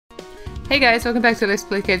Hey guys, welcome back to Let's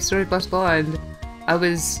Play Cave Story Plus Blind. What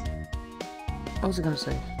was I gonna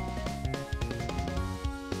say?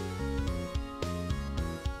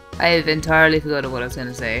 I have entirely forgotten what I was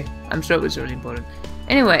gonna say. I'm sure it was really important.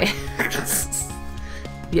 Anyway,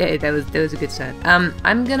 yeah, that was a good start.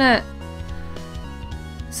 I'm gonna.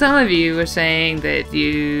 Some of you were saying that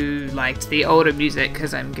you liked the older music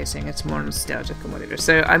because I'm guessing it's more nostalgic and whatever.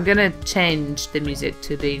 So I'm gonna change the music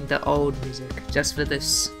to being the old music just for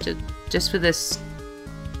this, just for this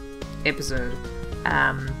episode,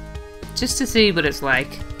 just to see what it's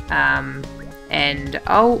like. And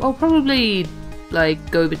I'll probably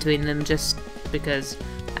like go between them just because.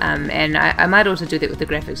 And I might also do that with the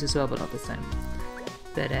graphics as well, but not this time.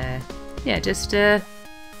 But yeah, just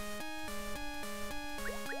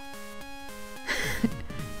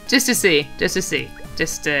just to see,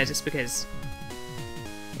 just because.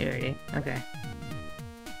 You ready? Okay.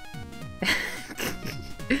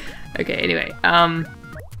 Okay. Anyway,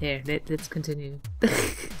 here, let's continue.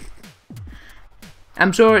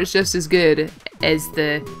 I'm sure it's just as good as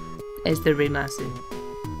the remaster.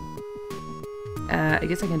 I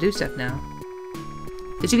guess I can do stuff now.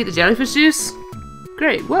 Did you get the jellyfish juice?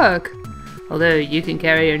 Great work. Although you can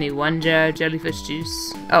carry only one jar of jellyfish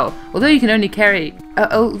juice. Oh, although you can carry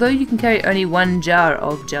only one jar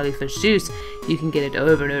of jellyfish juice, you can get it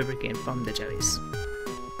over and over again from the jellies.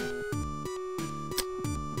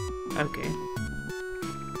 Okay.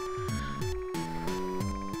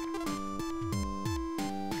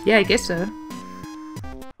 Yeah, I guess so.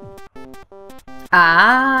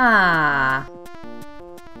 Ah.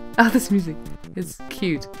 Oh, this music is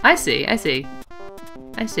cute. I see.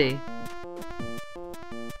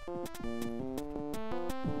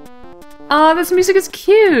 Oh, this music is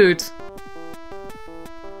cute!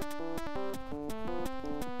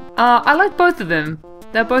 I like both of them.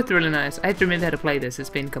 They're both really nice. I have to remember how to play this. It's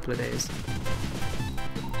been a couple of days.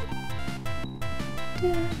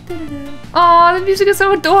 Oh, the music is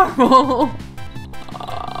so adorable!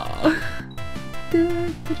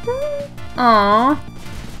 Aww.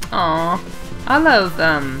 Aww.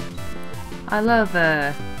 I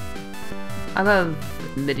love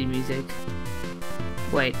MIDI music.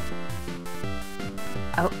 Wait.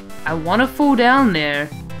 I want to fall down there.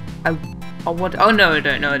 I want. Oh no, I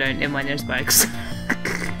don't. Never mind. There's spikes.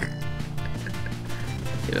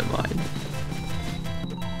 Never mind.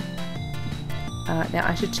 Now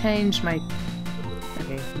I should change my.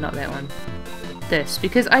 Okay, not that one. This,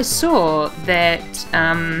 because I saw that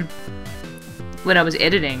when I was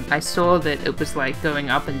editing, I saw that it was like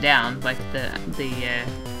going up and down, like the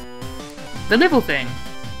level thing,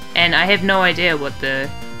 and I have no idea what the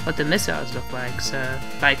missiles look like. So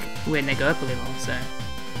like when they go up a level. So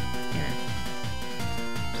yeah.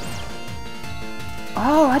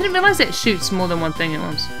 Oh, I didn't realize it shoots more than one thing at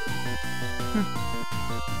once.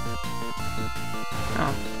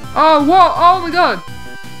 Oh. Oh, whoa! Oh my god!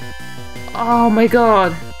 Oh my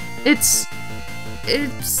god! It's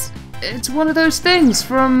one of those things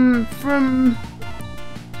from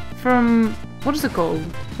what is it called?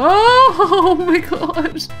 Oh my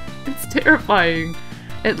gosh! It's terrifying.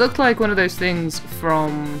 It looked like one of those things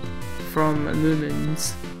from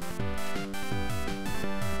Moomins.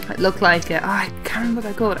 It looked like I can't remember what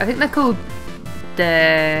they're called. I think they're called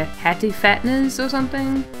the HATTIVATIT or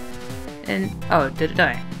something. And oh, did it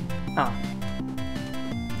die? Oh.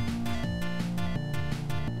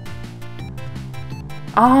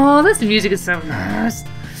 Oh, this music is so nice.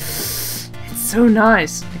 It's so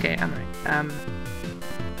nice. Okay, I'm right.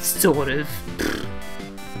 Sort of.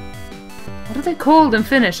 What are they called in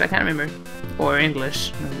Finnish? I can't remember. Or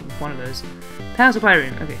English. No, one of those. Power supply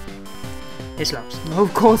room. Okay. It's locked. Oh,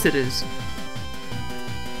 of course it is.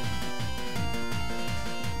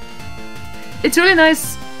 It's really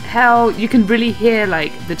nice how you can really hear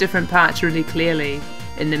like the different parts really clearly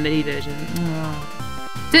in the MIDI version. Oh.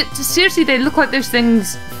 Seriously, they look like those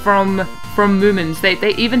things from Moomins. They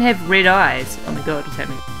even have red eyes. Oh my god, what's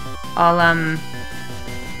happening?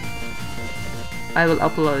 I will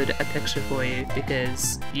upload a picture for you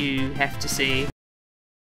because you have to see.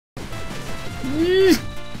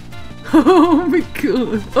 Oh my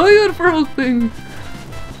god! Oh, you got a frog thing.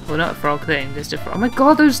 Well, not a frog thing, just a frog. Oh my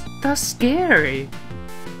god, that's scary.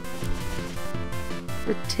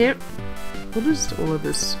 What is all of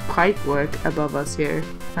this pipe work above us here?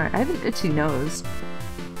 Alright, I have an itchy nose.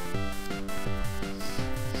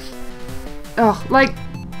 Oh, like,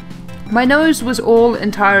 my nose was all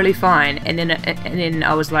entirely fine, and then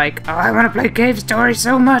I was like, oh, I want to play Cave Story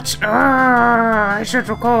so much. Oh, I should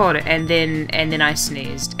record. And then I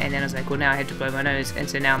sneezed, and then I was like, well, now I have to blow my nose, and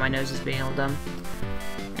so now my nose is being all dumb.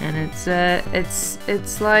 And it's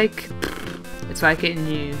like It's like hitting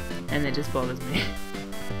you, and it just bothers me.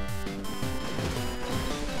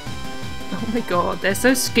 Oh my god, they're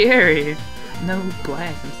so scary. No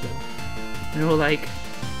black and stuff. They're all like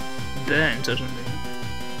burnt or something.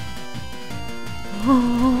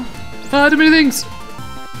 Oh, too many things!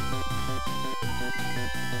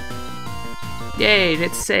 Yay,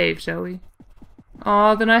 let's save, shall we?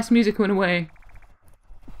 Oh, the nice music went away.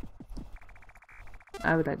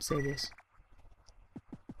 I would like to say this.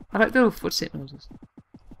 I like the little footstep noises.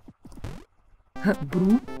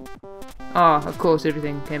 Oh, of course,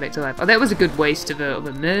 everything came back to life. Oh, that was a good waste of a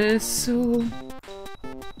missile.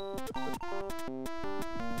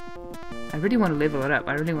 I really want to level it up.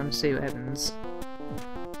 I really want to see what happens.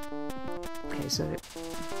 Okay, so...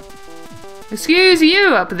 Excuse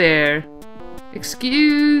you up there!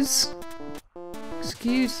 Excuse...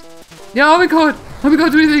 Excuse... Yeah, oh my god! Oh my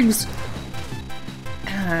god, too many things!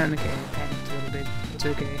 Okay, I panicked a little bit. It's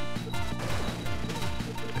okay.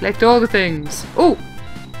 Collect all the things. Oh!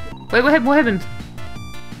 Wait, what happened?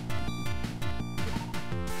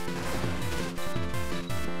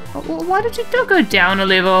 Oh, why did you not go down a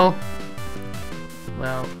level?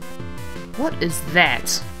 Well, what is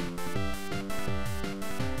that?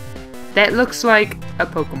 That looks like a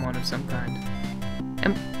Pokemon of some kind.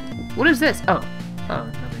 And what is this? Oh,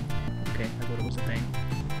 nothing. Okay, I thought it was a thing.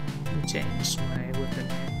 Let me change my weapon.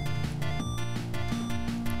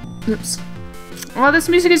 Oops. Oh, this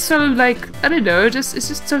music is so, like, I don't know, it's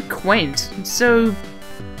just so quaint. It's so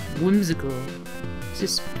whimsical. It's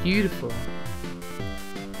just beautiful.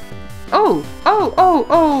 Oh!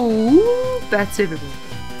 That's everything.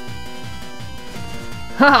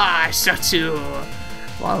 Ha! I shot you!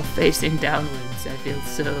 While facing downwards, I feel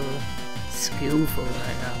so skillful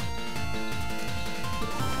right now.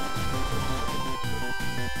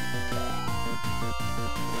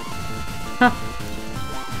 Huh.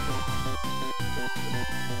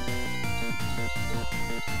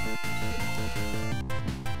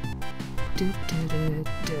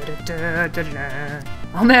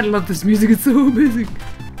 Oh man, I love this music, it's so amazing.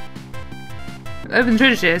 Open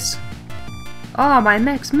treasure chest. Oh, my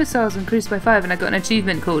max missiles increased by 5 and I got an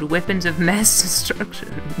achievement called Weapons of Mass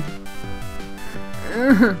Destruction.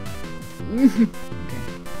 Okay.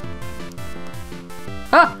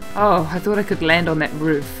 Oh, I thought I could land on that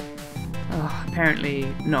roof. Oh,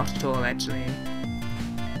 apparently not at all, actually.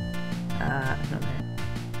 Not there.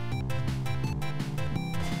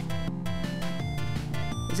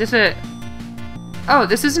 Is this a... Oh,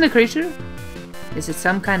 this isn't a creature? Is it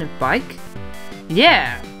some kind of bike?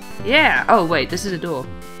 Yeah! Yeah! Oh, wait, this is a door.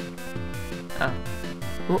 Oh.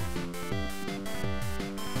 Oh.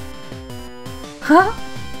 Huh?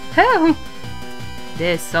 Help!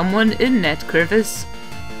 There's someone in that crevice.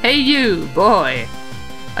 Hey you, boy!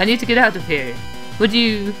 I need to get out of here. Would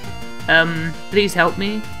you, please help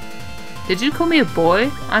me? Did you call me a boy?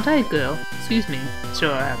 Aren't I a girl? Excuse me.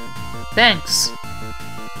 Sure, I have. Thanks!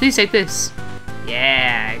 Please take this.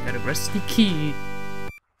 Yeah, I got a rusty key.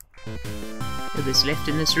 It was left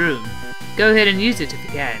in this room. Go ahead and use it if you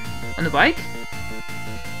can. On the bike?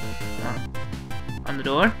 Oh. On the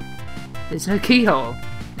door? There's no keyhole.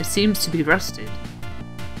 It seems to be rusted.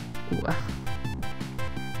 Ooh.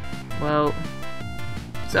 Well,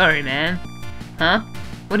 sorry man. Huh?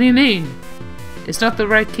 What do you mean? It's not the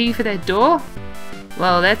right key for that door?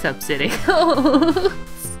 Well, that's upsetting.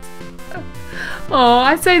 Oh,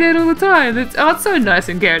 I say that all the time. It's so nice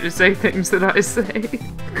in characters say things that I say.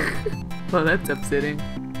 Well, that's upsetting.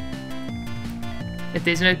 If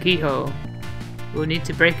there's no keyhole, we'll need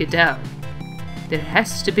to break it down. There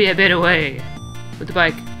has to be a better way. With the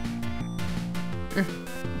bike.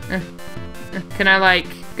 Can I, like,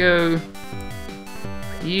 go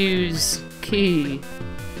use key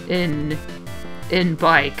in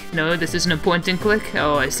bike? No, this isn't a point and click?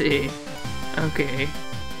 Oh, I see. Okay.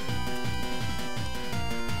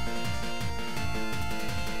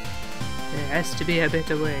 There has to be a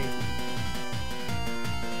better way.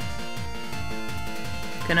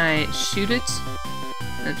 Can I shoot it?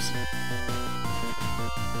 Oops.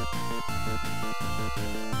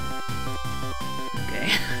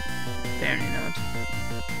 Okay. Apparently not.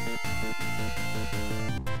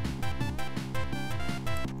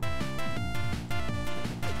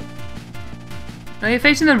 No, you're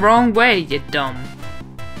facing the wrong way, you dumb.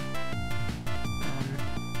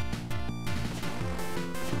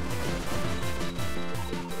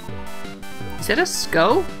 Is that a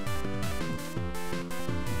skull?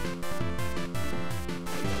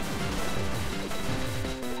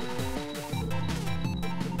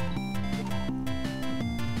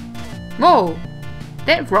 Whoa!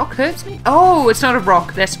 That rock hurts me? Oh, it's not a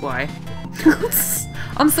rock, that's why.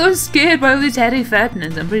 I'm so scared by all these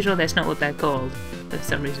HATTIVATIT. I'm pretty sure that's not what they're called. But for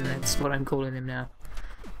some reason that's what I'm calling them now.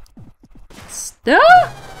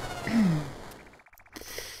 Stop!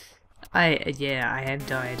 Yeah, I have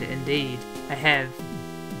died, indeed. I have.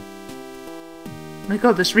 Oh my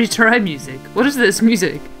god, this retry music. What is this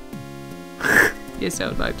music? Yes, I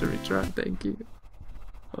would like to retry, thank you.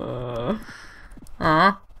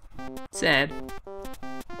 Sad.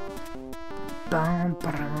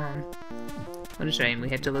 What a shame, we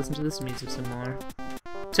have to listen to this music some more.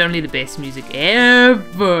 It's only the best music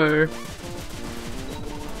ever!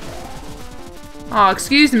 Oh,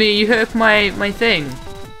 excuse me, you hurt my thing.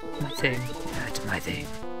 My thing. Hurt my thing.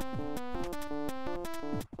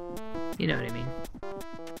 You know what I mean.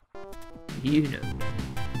 You know.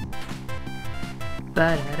 Do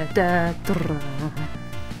I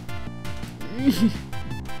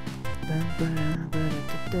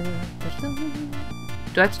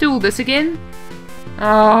have to do all this again?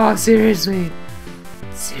 Oh, seriously.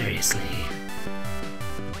 Seriously.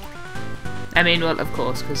 I mean, well, of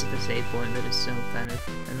course, because of the save point, but it's still kind of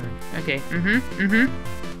annoying. Okay,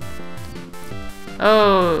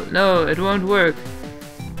 Oh, no, it won't work.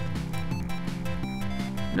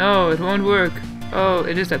 No, it won't work. Oh,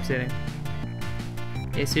 it is upsetting.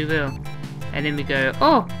 Yes, we will. And then we go,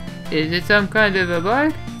 oh, is it some kind of a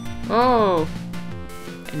bug? Oh.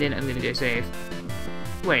 And then I'm gonna go save.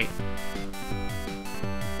 Wait.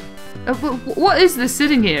 What is this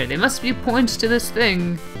sitting here? There must be a point to this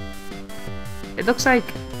thing. It looks like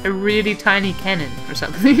a really tiny cannon or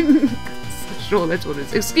something. Sure, that's what it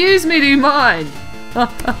is. Excuse me, do you mind?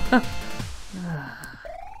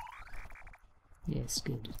 Yes,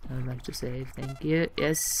 good. I would like to save. Thank you.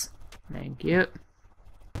 Yes. Thank you.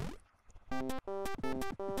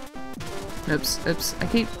 Oops, oops. I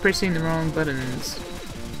keep pressing the wrong buttons.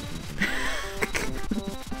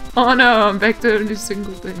 Oh no, I'm back to only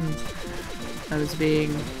single things. I was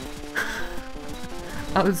being...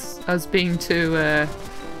 I was being too, I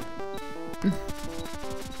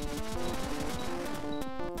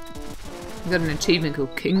got an achievement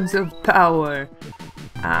called Kings of Power.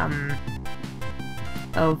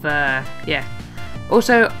 Yeah.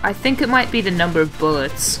 Also, I think it might be the number of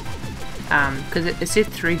bullets. Because it said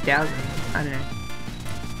 3,000. I don't know.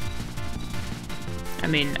 I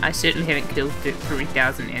mean, I certainly haven't killed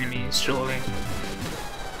 3,000 enemies, surely.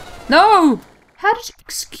 No! How did you...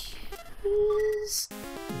 Excuse...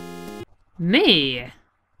 me?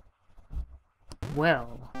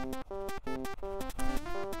 Well...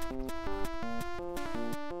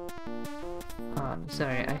 Oh, I'm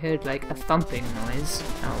sorry, I heard like a thumping noise.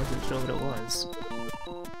 I wasn't sure what it was.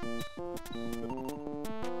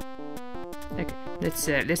 Okay,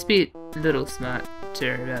 let's be a little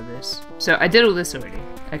smarter about this. So I did all this already.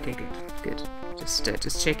 Okay, good. Just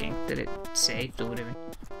checking that it saved or whatever.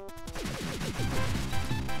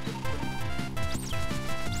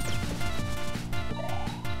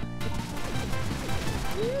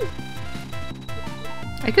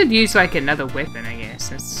 I could use like another weapon, I guess.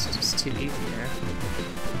 That's just too easy there.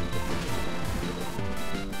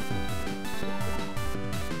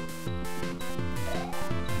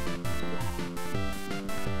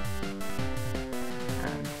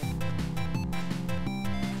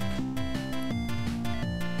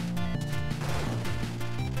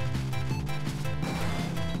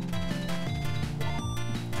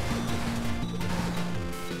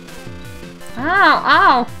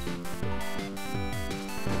 Ow!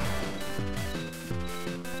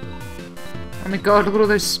 Oh my god, look at all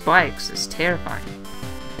those spikes. It's terrifying.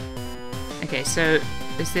 Okay, so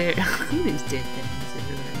is there... Look at these dead things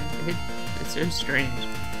everywhere. It's so strange.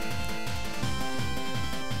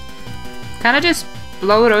 Can I just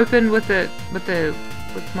blow it open with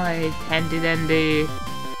my handy dandy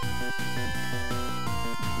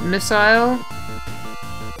missile?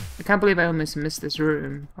 I can't believe I almost missed this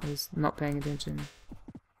room. I was not paying attention.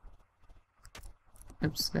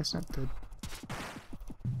 Oops, that's not good.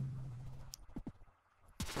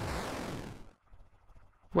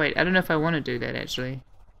 Wait, I don't know if I want to do that actually.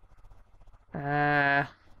 Okay,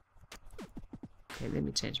 let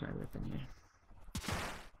me change my weapon here.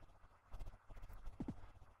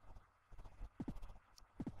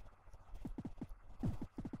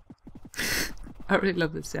 I really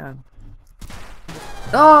love this sound.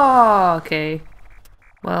 Oh, okay.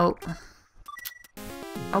 Well,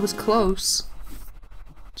 I was close.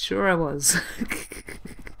 Sure I was.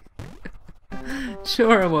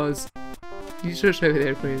 Sure I was. You shush over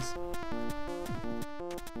there, please.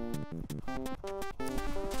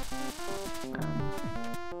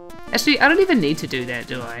 Actually, I don't even need to do that,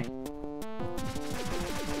 do I?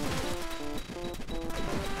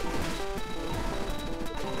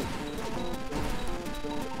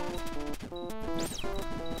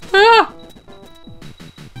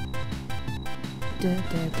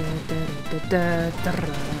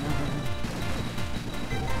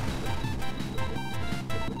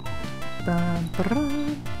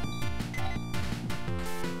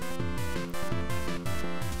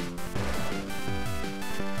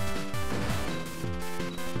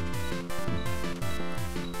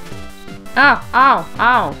 Ow, ow,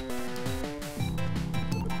 ow.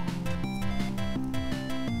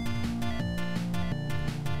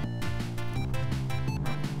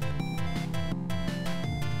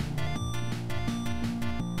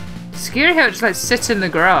 Scary how it just like sits in the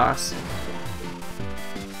grass.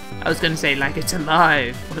 I was gonna say like it's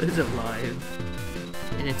alive. Well, it's alive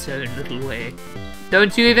in its own little way.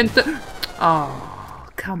 Don't you even oh,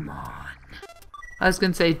 come on. I was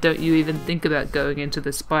gonna say don't you even think about going into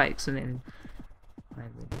the spikes, and then I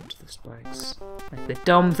went into the spikes. Like the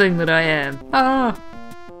dumb thing that I am. Ah!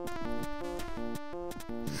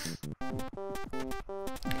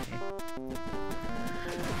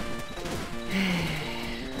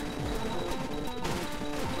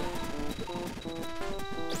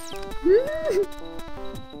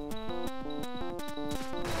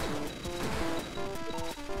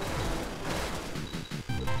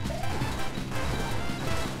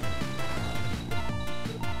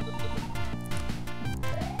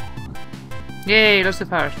 Yay, lots of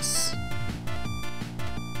hearts.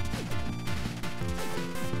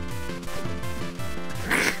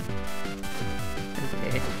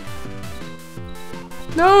 Okay.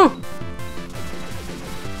 No!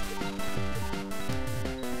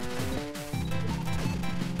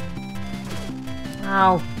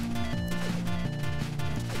 Ow.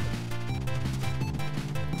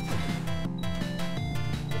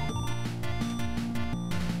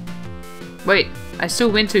 Wait, I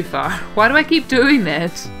still went too far. Why do I keep doing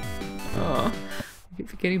that? Oh, I keep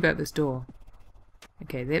forgetting about this door.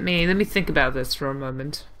 Okay, let me think about this for a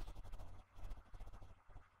moment.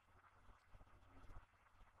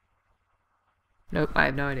 Nope, I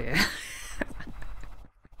have no idea.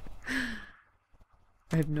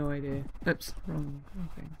 I have no idea. Oops, wrong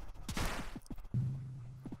thing.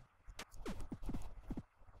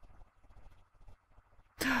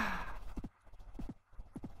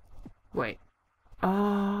 Wait.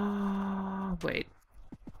 Oh, wait.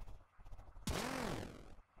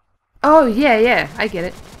 Oh, yeah, yeah. I get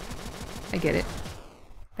it. I get it.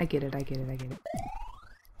 I get it, I get it, I get it.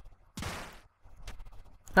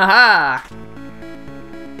 Aha!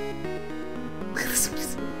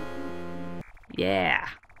 Yeah.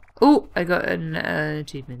 Oh, I got an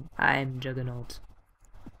achievement. I'm Juggernaut.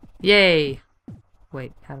 Yay!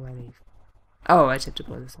 Wait, how do I leave? Oh, I just have to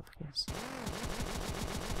blow this up, I guess.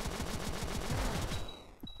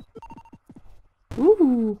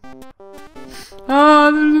 Ooh!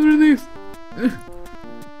 Ah, there's a relief!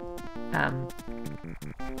 I'm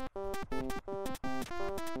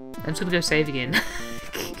just gonna go save again.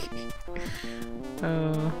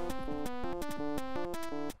 Well.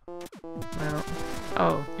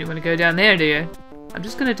 Oh, you want to go down there, do you? I'm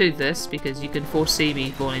just gonna do this because you can foresee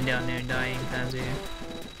me falling down there and dying, can't you?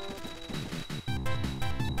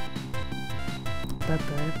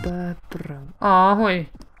 Oh, hoy.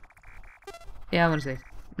 Yeah, I want to save.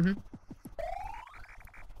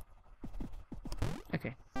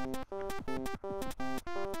 Okay.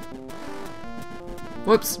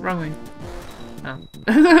 Whoops, wrong way. Oh.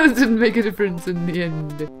 It didn't make a difference in the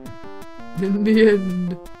end. In the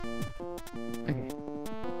end. Okay.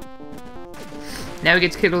 Now we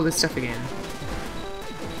get to kill all this stuff again.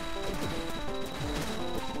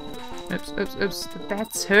 Oops, oops, oops. The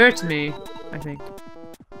bats hurt me, I think.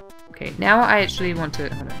 Okay, now I actually want to...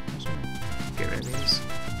 Hold on. I just want to get rid of these.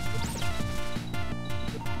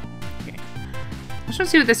 Okay. I just want to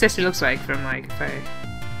see what this actually looks like from, like, if I...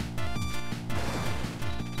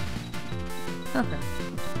 Okay.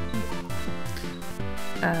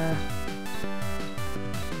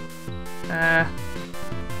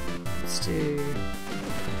 Let's do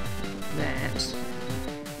that.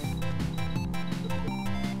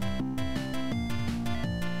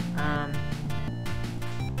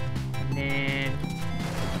 And then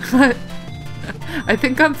I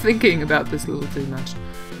think I'm thinking about this a little too much.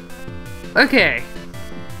 Okay.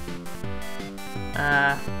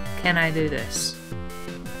 Can I do this?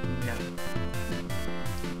 No.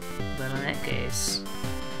 But in that case,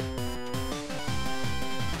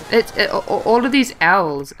 all of these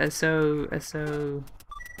owls are so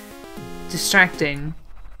distracting.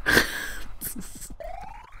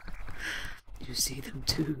 You see them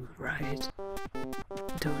too, right?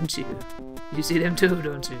 Don't you? You see them too,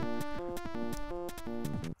 don't you?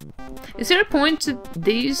 Is there a point to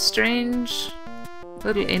these strange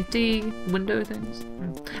Little empty window things.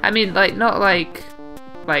 I mean, like, not like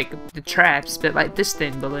the traps, but like this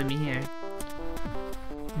thing below me here.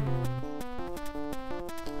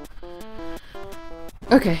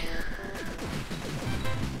 Okay.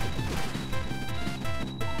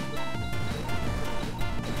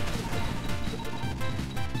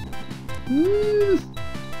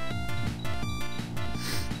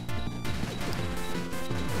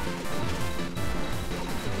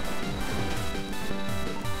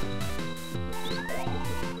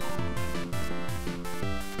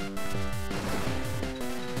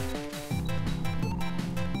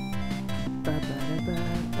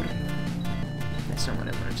 That's not what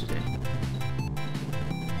I wanted to do.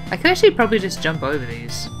 I could actually probably just jump over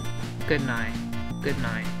these. Good night. Good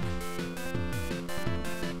night.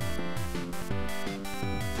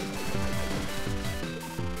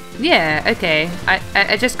 Yeah, okay.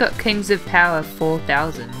 I just got Kings of Power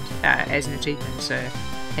 4000 as an achievement, so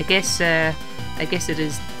I guess it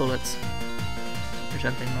is bullets or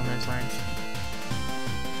something along those lines.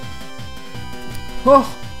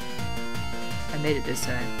 Oh, I made it this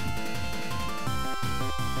time.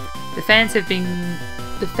 The fans have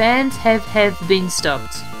been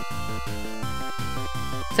stopped.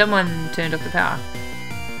 Someone turned off the power.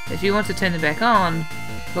 If you want to turn them back on,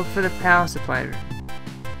 look for the power supply room.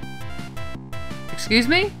 Excuse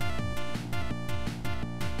me?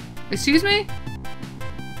 Excuse me?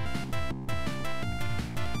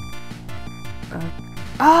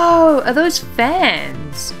 Oh, are those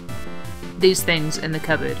fans? These things in the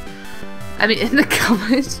cupboard. I mean, in the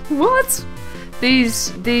cupboard? What?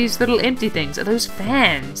 These little empty things. Are those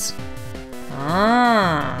fans?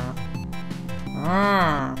 Ah.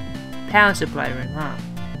 Ah. Power supply room, huh?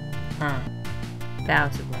 Huh.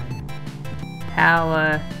 Power supply room.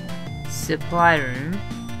 Power supply room.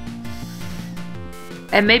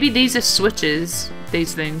 And maybe these are switches,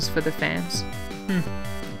 these things, for the fans.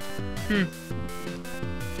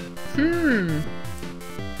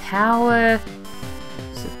 Power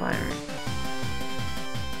supply room.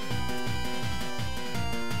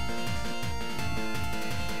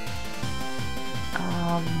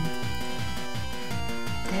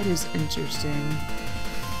 That is interesting.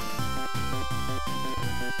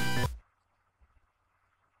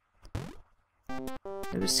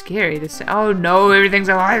 It was scary to say. Oh no, everything's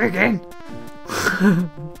alive again!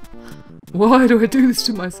 Why do I do this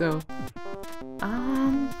to myself?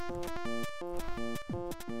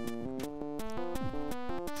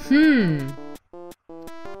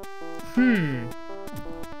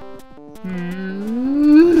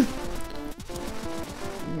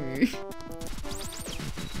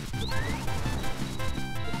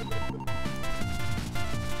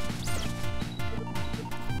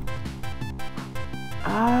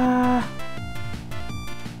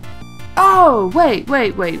 Oh, wait.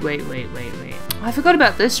 I forgot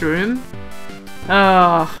about this room.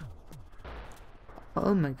 Oh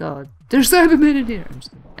my god. There's Cybermen in here.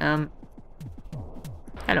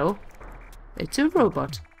 Hello. It's a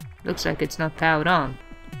robot. Looks like it's not powered on.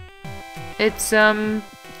 It's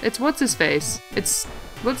what's his face? It's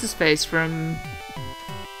what's his face from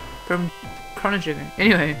Chrono Trigger.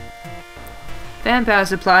 Anyway. Fan power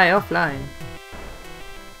supply offline.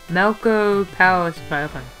 Melco power supply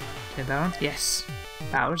offline. Turn power on? Yes.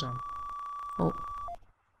 Power's on. Oh.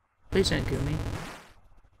 Please don't kill me.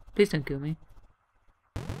 Please don't kill me.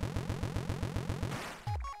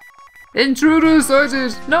 Intruder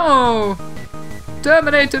sighted! No!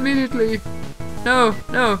 Terminate immediately! No,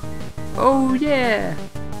 no. Oh yeah!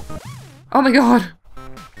 Oh my god!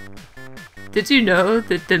 Did you know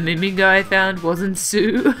that the Mimi guy I found wasn't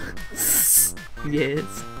Sue?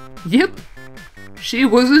 Yes. Yep! She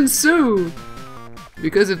wasn't Sue!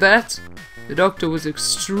 Because of that, the doctor was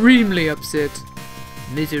extremely upset.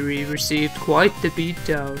 Misery received quite the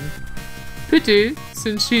beatdown. Pity,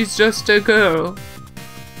 since she's just a girl.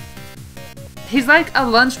 He's like a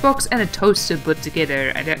lunchbox and a toaster put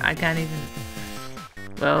together. I can't even...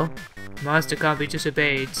 Well, master can't be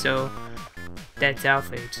disobeyed, so that's our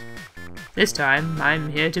fate. This time, I'm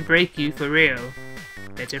here to break you for real.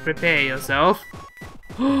 Better prepare yourself.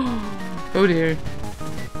 Oh dear.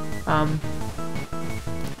 Ha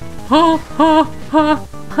ha ha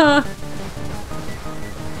ha.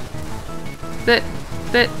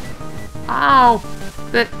 Ow!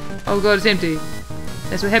 Oh god, it's empty.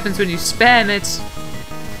 That's what happens when you spam it.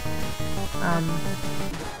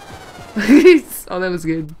 Oh, that was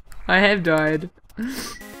good. I have died.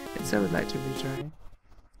 So I would like to retry.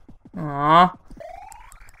 Aww.